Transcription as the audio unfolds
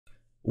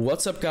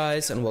What's up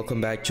guys, and welcome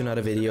back to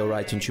another video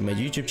right into my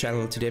YouTube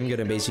channel. Today I'm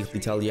gonna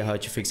basically tell you how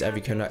to fix every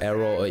kind of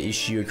error or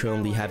issue you're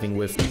currently having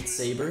with Beat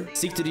Saber.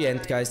 Stick to the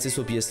end guys, this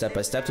will be a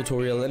step-by-step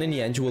tutorial, and in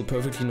the end you will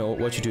perfectly know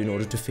what to do in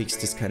order to fix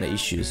this kind of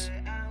issues.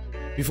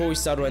 Before we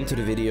start right into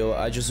the video,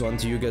 I just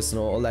want to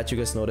let you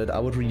guys know that I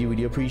would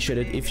really appreciate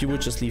it if you would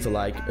just leave a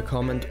like, a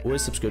comment or a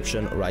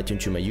subscription right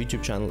into my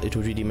YouTube channel. It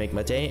would really make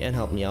my day and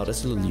help me out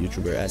as a little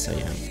YouTuber as I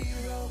am.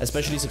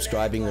 Especially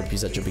subscribing would be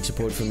such a big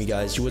support for me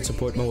guys. You would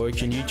support my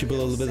work on YouTube a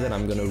little bit, and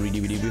I'm gonna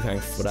really be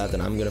thankful for that,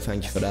 and I'm gonna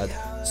thank you for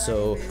that.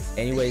 So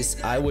anyways,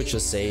 I would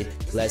just say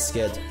let's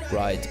get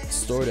right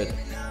started.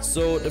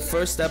 So the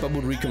first step I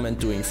would recommend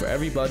doing for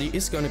everybody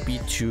is gonna be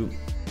to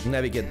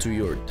navigate to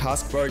your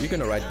taskbar. You're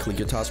gonna right click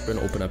your taskbar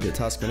and open up your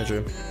task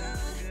manager.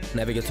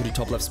 Navigate to the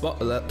top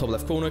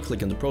left corner,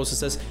 click on the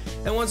processes,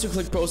 and once you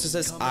click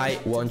processes, I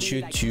want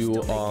you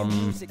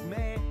to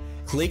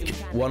click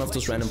one of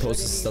those random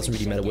processes, doesn't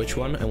really matter which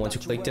one, and once you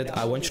clicked it,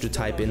 I want you to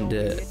type in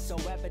the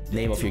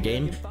name of your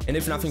game, and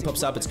if nothing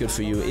pops up, it's good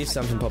for you. If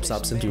something pops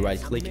up, simply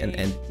right click and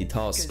end the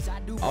task.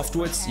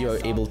 Afterwards, you're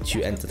able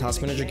to enter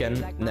task manager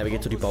again,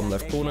 navigate to the bottom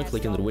left corner,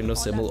 click on the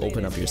Windows symbol,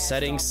 open up your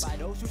settings,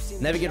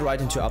 navigate right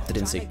into update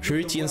and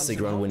security, and stick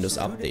around Windows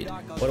update.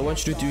 What I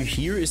want you to do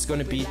here is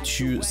going to be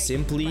to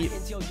simply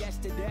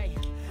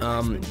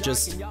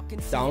just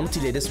download the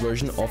latest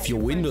version of your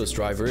Windows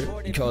driver,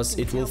 because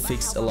it will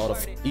fix a lot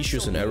of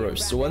issues and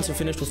errors. So once you're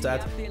finished with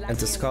that, and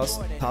discuss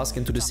task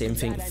and do the same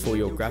thing for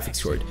your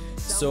graphics card.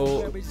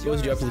 So go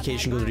to the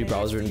application, go to the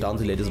browser, and download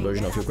the latest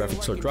version of your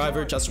graphics card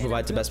driver just to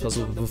provide the best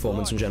possible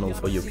performance in general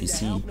for your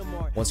PC.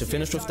 Once you're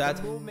finished with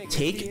that,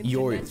 take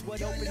your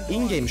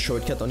in-game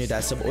shortcut on your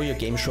desktop or your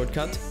game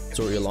shortcut,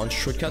 so your launch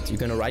shortcut. You're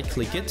gonna right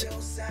click it,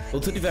 go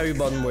to the very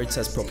bottom where it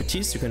says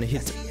properties, you're gonna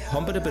hit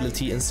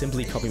compatibility and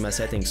simply copy my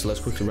settings. So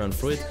let's quickly run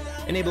through it.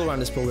 Enable run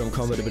this program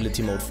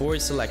compatibility mode 4,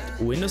 select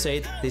Windows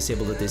 8,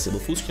 disable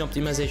full screen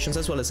optimizations,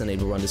 as well as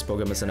enable run this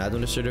program as an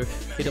administrator,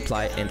 hit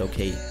apply and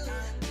OK.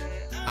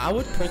 I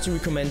would personally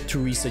recommend to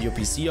reset your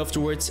PC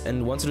afterwards,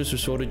 and once it is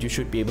restored, you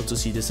should be able to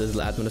see this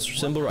little administrator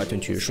symbol right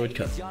into your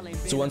shortcut.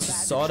 So once you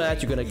saw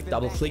that, you're gonna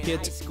double click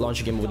it,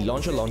 launch a game with the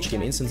launcher, launch a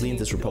game instantly, and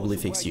this will probably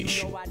fix your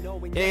issue.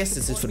 Yes,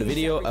 that's it for the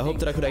video. I hope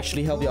that I could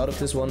actually help you out of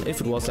this one. If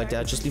it was like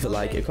that, just leave a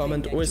like, a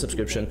comment, or a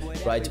subscription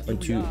right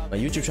onto my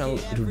YouTube channel.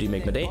 It would really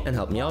make my day and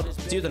help me out.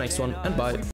 See you in the next one, and bye.